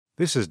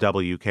This is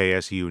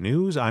WKSU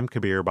News. I'm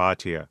Kabir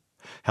Bhatia.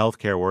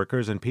 Healthcare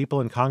workers and people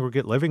in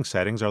congregate living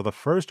settings are the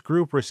first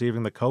group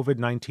receiving the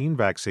COVID-19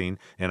 vaccine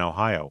in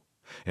Ohio.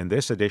 In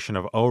this edition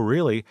of Oh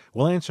Really,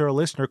 we'll answer a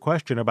listener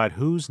question about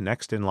who's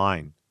next in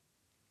line.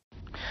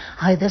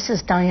 Hi, this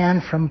is Diane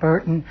from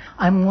Burton.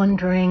 I'm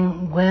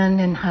wondering when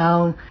and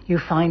how you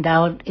find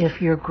out if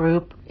your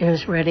group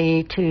is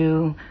ready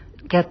to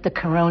get the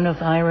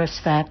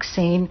coronavirus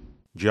vaccine.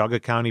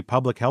 Geauga County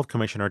Public Health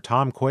Commissioner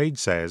Tom Quaid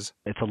says,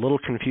 "It's a little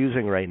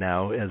confusing right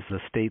now as the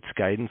state's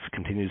guidance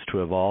continues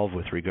to evolve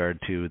with regard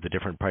to the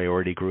different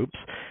priority groups,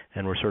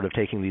 and we're sort of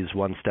taking these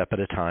one step at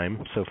a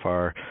time. So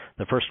far,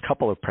 the first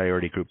couple of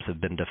priority groups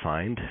have been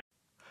defined.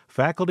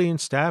 Faculty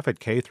and staff at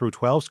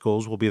K-12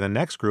 schools will be the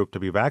next group to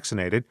be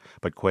vaccinated,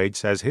 but Quaid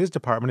says his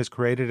department has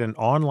created an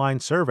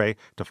online survey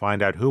to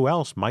find out who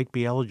else might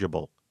be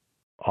eligible.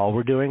 All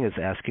we're doing is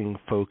asking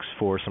folks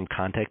for some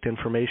contact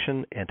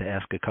information and to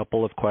ask a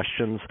couple of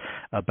questions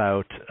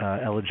about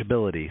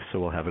eligibility. So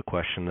we'll have a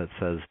question that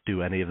says,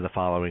 do any of the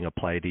following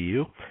apply to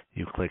you?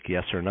 You click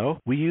yes or no.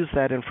 We use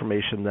that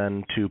information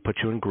then to put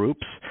you in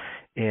groups.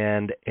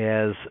 And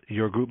as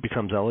your group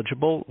becomes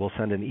eligible, we'll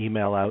send an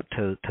email out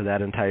to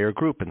that entire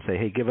group and say,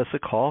 hey, give us a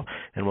call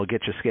and we'll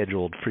get you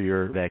scheduled for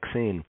your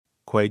vaccine.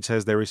 Quaid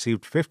says they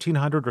received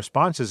 1,500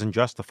 responses in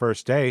just the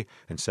first day,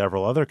 and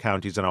several other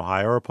counties in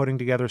Ohio are putting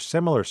together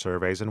similar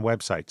surveys and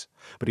websites.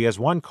 But he has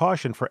one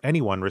caution for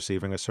anyone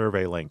receiving a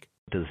survey link.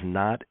 Does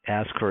not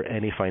ask for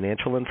any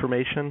financial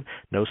information,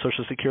 no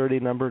Social Security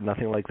number,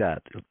 nothing like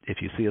that.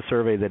 If you see a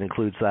survey that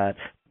includes that,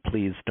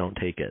 please don't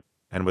take it.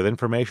 And with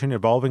information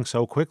evolving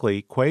so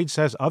quickly, Quaid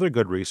says other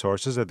good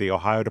resources at the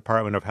Ohio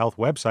Department of Health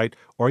website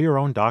or your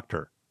own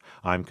doctor.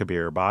 I'm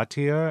Kabir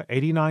Bhatia,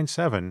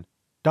 89.7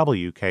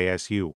 WKSU.